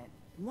chew on it.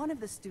 One of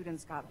the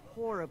students got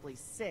horribly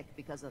sick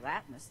because of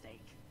that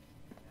mistake.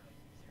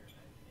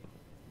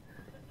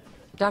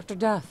 Dr.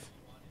 Duff.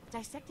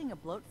 Dissecting a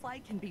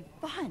bloatfly can be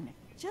fun.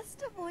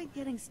 Just avoid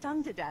getting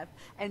stung to death,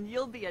 and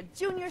you'll be a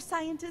junior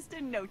scientist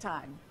in no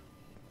time.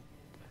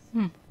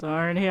 So I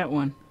already had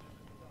one.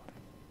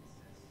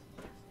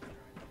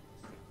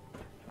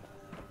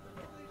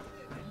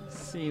 Let's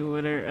see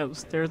what our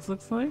upstairs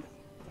looks like.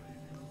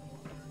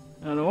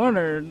 No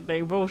wonder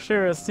they both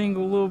share a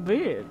single little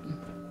bed.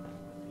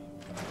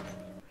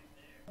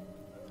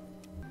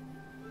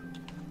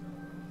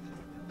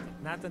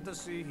 Nothing to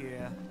see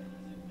here.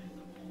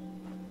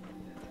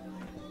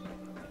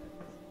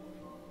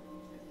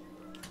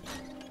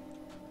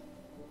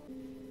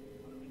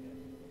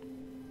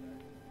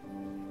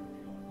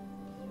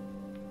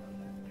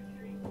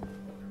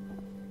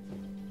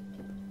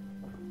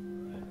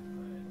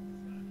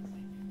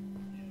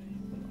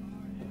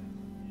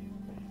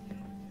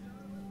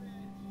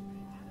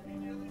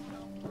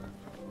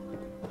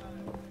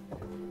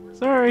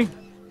 Sorry.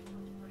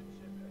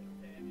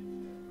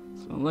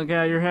 So look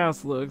how your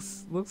house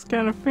looks. Looks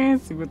kind of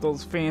fancy with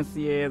those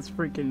fancy ass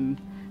freaking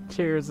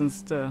chairs and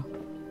stuff.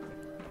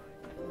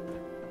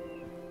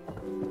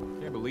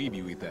 Can't believe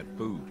you eat that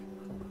food.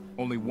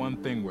 Only one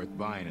thing worth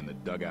buying in the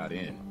Dugout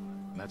Inn,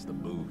 and that's the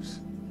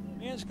booze.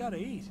 Man's gotta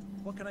eat.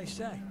 What can I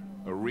say?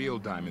 A real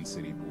Diamond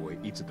City boy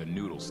eats at the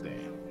noodle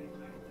stand.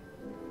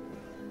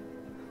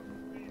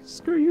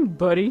 Screw you,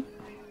 buddy.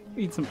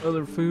 Eat some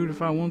other food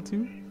if I want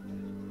to.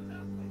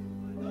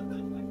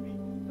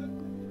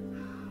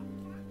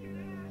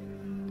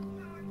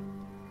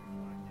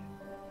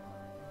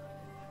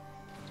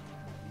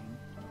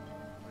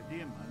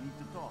 Vadim, I need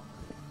to talk.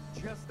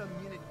 Just a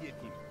minute,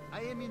 Yetim.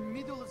 I am in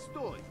middle of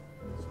story.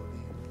 So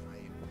then, I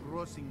am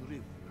crossing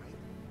river, right?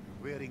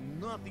 wearing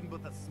nothing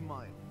but a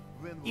smile.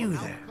 When You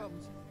one there.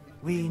 comes,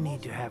 We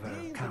need to have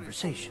a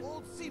conversation.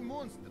 old sea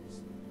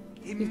monsters.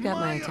 You've got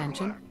my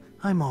attention.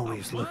 I'm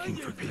always looking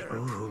for people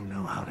who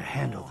know how to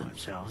handle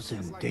themselves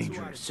in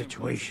dangerous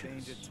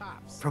situations.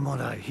 From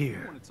what I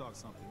hear,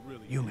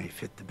 you may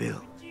fit the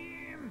bill.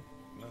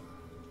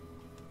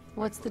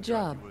 What's the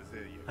job?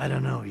 I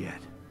don't know yet.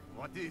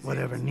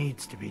 Whatever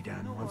needs to be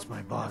done once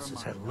my boss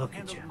has had a look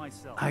at you,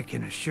 I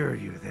can assure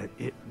you that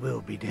it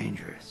will be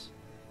dangerous,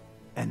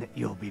 and that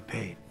you'll be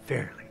paid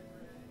fairly.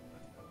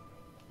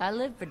 I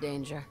live for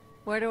danger.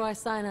 Where do I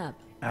sign up?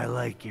 I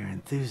like your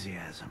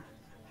enthusiasm.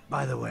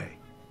 By the way,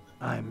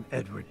 I'm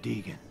Edward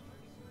Deegan.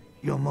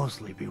 You'll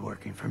mostly be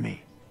working for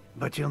me,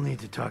 but you'll need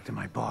to talk to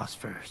my boss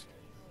first.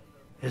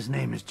 His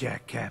name is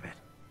Jack Cabot.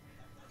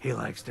 He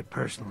likes to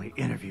personally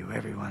interview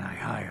everyone I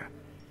hire.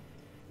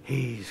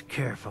 He's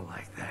careful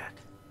like that.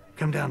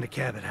 Come down to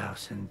Cabot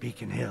House in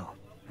Beacon Hill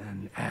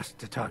and ask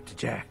to talk to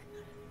Jack.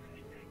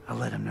 I'll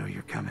let him know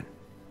you're coming.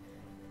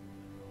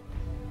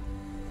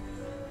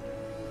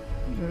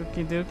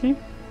 Okie dokie.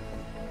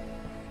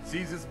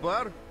 See this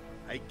bar?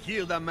 I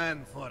killed a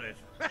man for it.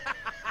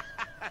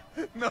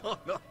 No,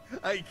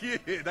 I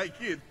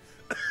kid.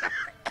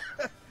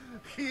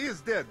 He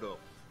is dead,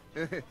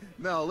 though.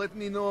 Now, let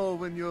me know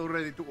when you're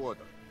ready to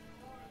order.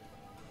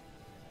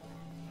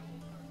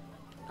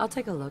 I'll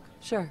take a look,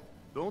 sure.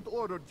 Don't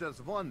order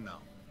just one now.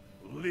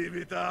 Leave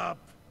it up.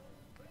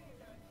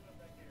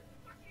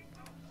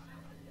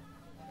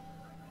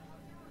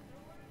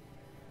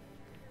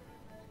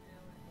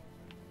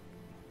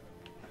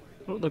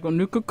 Oh, look on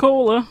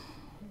Nuka-Cola.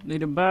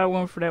 Need to buy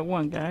one for that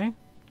one guy.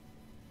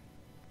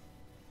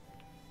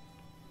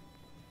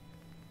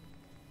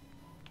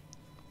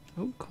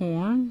 Oh,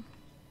 corn.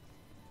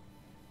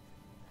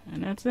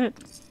 And that's it.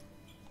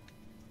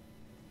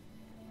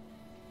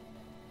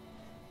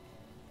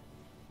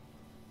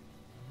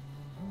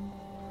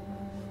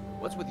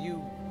 What's with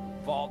you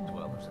vault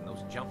dwellers in those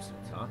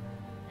jumpsuits, huh?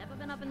 Ever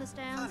been up in the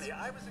stands? Honey,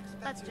 I was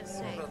expecting Let's just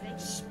say more of they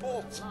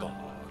sports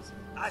bars.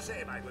 I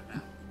say, my good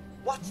man,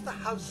 what's the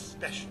house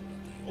special?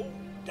 Oh,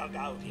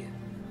 dugout here.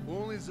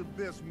 Only the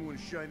best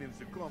moonshine in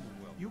the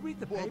Commonwealth. You read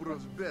the paper?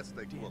 Bobra's best,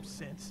 I call it.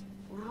 Sense.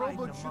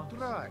 Robert should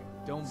try.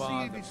 Don't See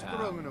bother, if he's pal.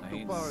 strong enough I to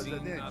ain't power the seen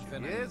engine,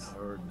 nothing, I yes? ain't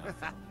heard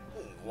nothing.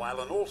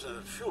 While an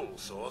alternate fuel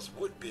source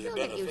would be You'll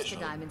beneficial. get used to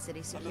Diamond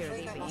City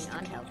security I being must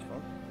decline.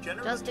 unhelpful.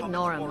 General Just Atomics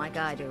ignore him warranty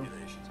like I do.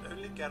 stipulations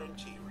only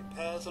guarantee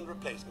repairs and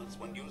replacements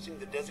when using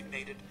the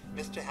designated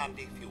Mr.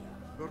 Handy fuel.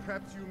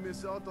 Perhaps you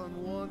miss out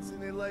on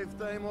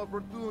once-in-a-lifetime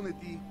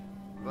opportunity.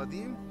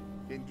 Vadim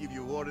can give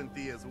you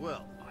warranty as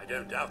well. I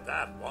don't doubt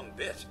that one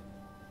bit.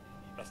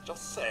 Let's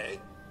just say,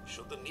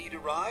 should the need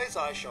arise,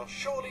 I shall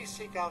surely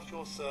seek out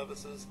your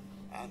services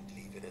and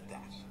leave it at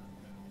that.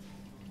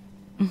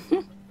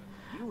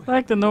 I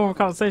like the normal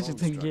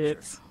conversations he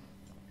gets.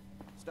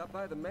 Stop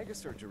by the mega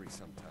surgery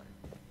sometime.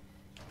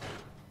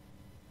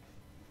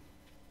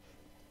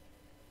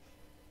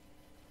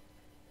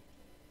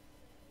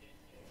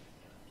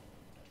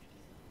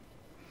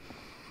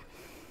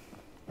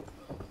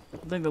 I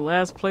think the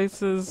last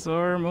places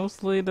are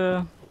mostly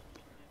the,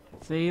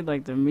 see,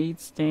 like the meat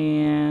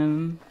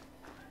stand,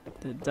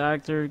 the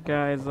doctor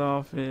guy's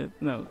office.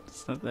 No,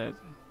 it's not that.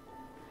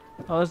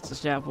 Oh, it's the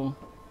chapel.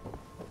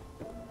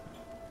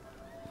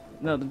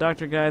 No, the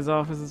doctor guy's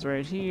office is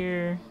right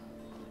here.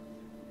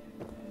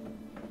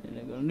 And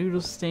then go noodle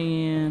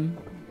stand.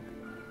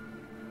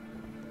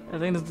 I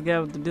think this is the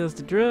guy that does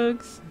the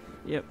drugs.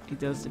 Yep, he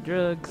does the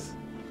drugs.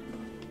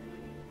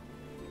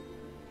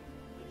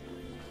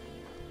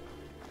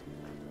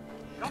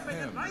 Shopping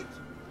at night?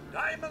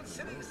 Diamond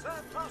City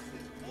Surplus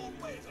is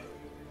always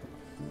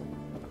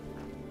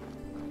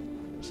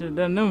open. Should have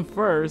done them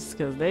first,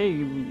 cause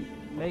they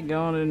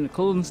gone in the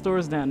clothing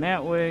stores down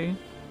that way.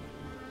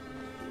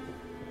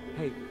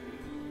 Hey,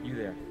 you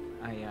there.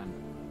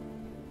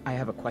 I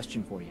have a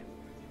question for you.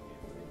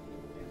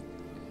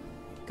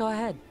 Go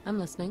ahead, I'm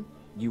listening.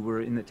 You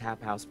were in the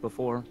tap house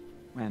before,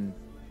 when...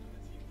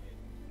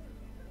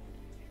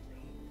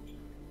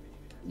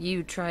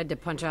 You tried to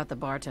punch out the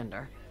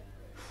bartender.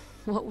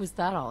 What was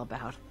that all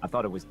about? I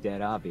thought it was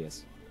dead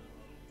obvious.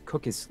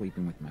 Cook is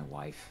sleeping with my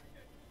wife,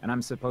 and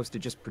I'm supposed to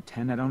just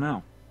pretend I don't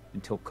know,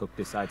 until Cook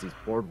decides he's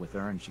bored with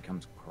her and she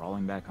comes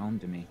crawling back home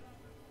to me.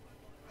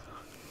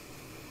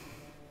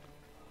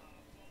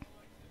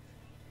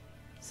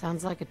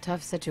 Sounds like a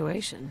tough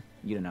situation.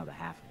 You don't know the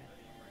half of it.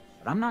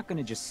 But I'm not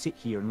gonna just sit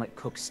here and let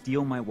Cook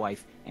steal my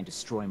wife and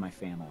destroy my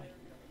family.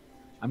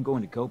 I'm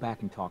going to go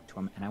back and talk to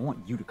him, and I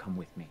want you to come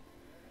with me.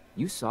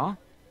 You saw?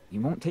 He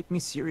won't take me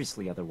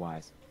seriously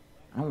otherwise.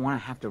 I don't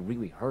want to have to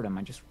really hurt him,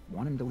 I just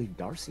want him to leave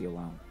Darcy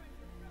alone.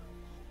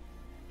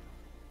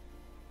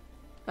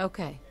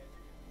 Okay.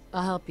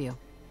 I'll help you.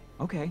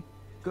 Okay,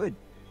 good,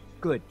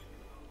 good.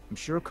 I'm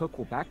sure Cook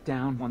will back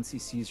down once he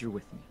sees you're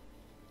with me.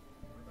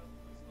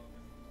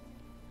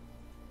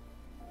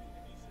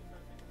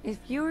 If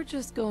you're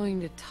just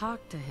going to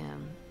talk to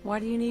him, why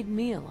do you need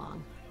me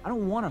along? I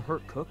don't want to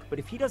hurt Cook, but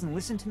if he doesn't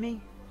listen to me,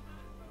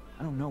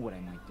 I don't know what I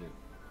might do.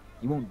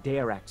 He won't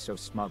dare act so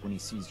smug when he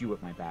sees you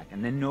at my back,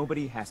 and then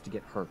nobody has to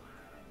get hurt.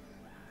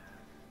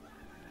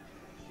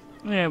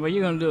 Yeah, but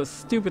you're gonna do a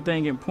stupid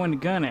thing and point a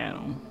gun at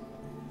him.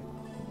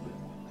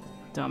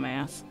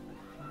 Dumbass.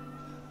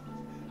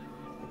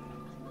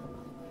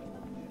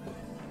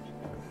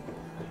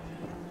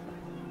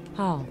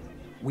 How?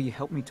 Will you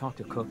help me talk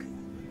to Cook?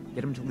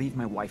 Get him to leave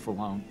my wife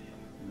alone.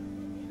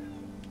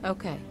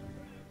 Okay.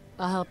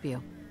 I'll help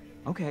you.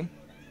 Okay,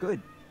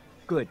 good,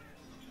 good.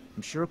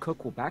 I'm sure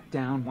Cook will back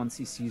down once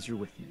he sees you're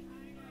with me.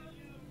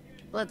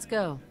 Let's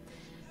go.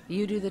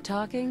 You do the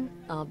talking,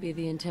 I'll be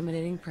the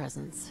intimidating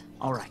presence.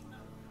 All right,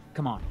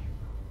 come on.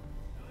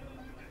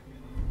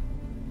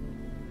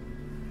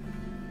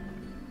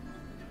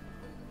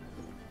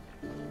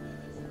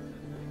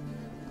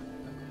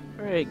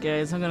 Alright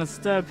guys, I'm gonna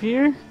stop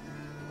here.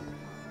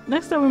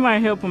 Next time we might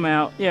help him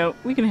out. Yeah,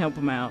 we can help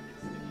him out.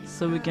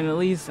 So we can at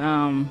least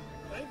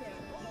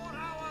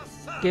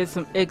get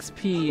some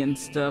XP and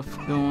stuff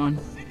going.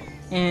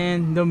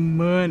 And the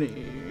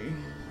money.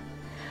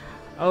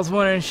 I was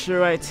wondering,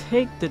 should I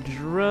take the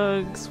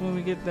drugs when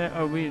we get there,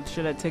 or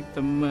should I take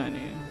the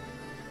money?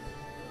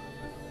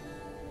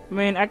 I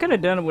mean, I could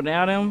have done it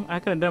without him. I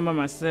could have done it by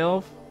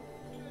myself.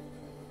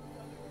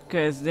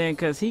 Cause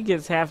he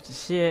gets half the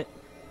shit.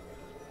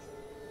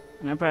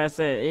 And I probably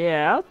said,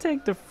 yeah, I'll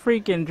take the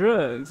freaking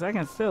drugs. I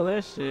can sell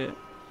that shit.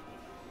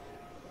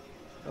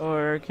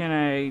 Or can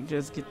I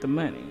just get the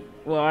money?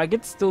 Well, I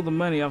get to steal the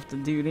money off the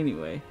dude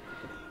anyway.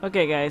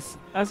 Okay, guys.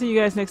 I'll see you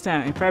guys next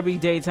time. It'll probably be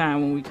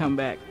daytime when we come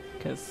back.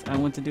 Because I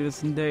want to do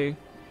this in day.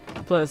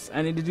 Plus,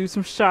 I need to do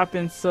some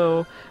shopping.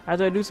 So,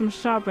 after I do some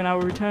shopping, I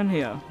will return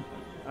here.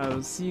 I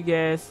will see you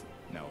guys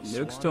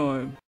next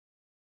time.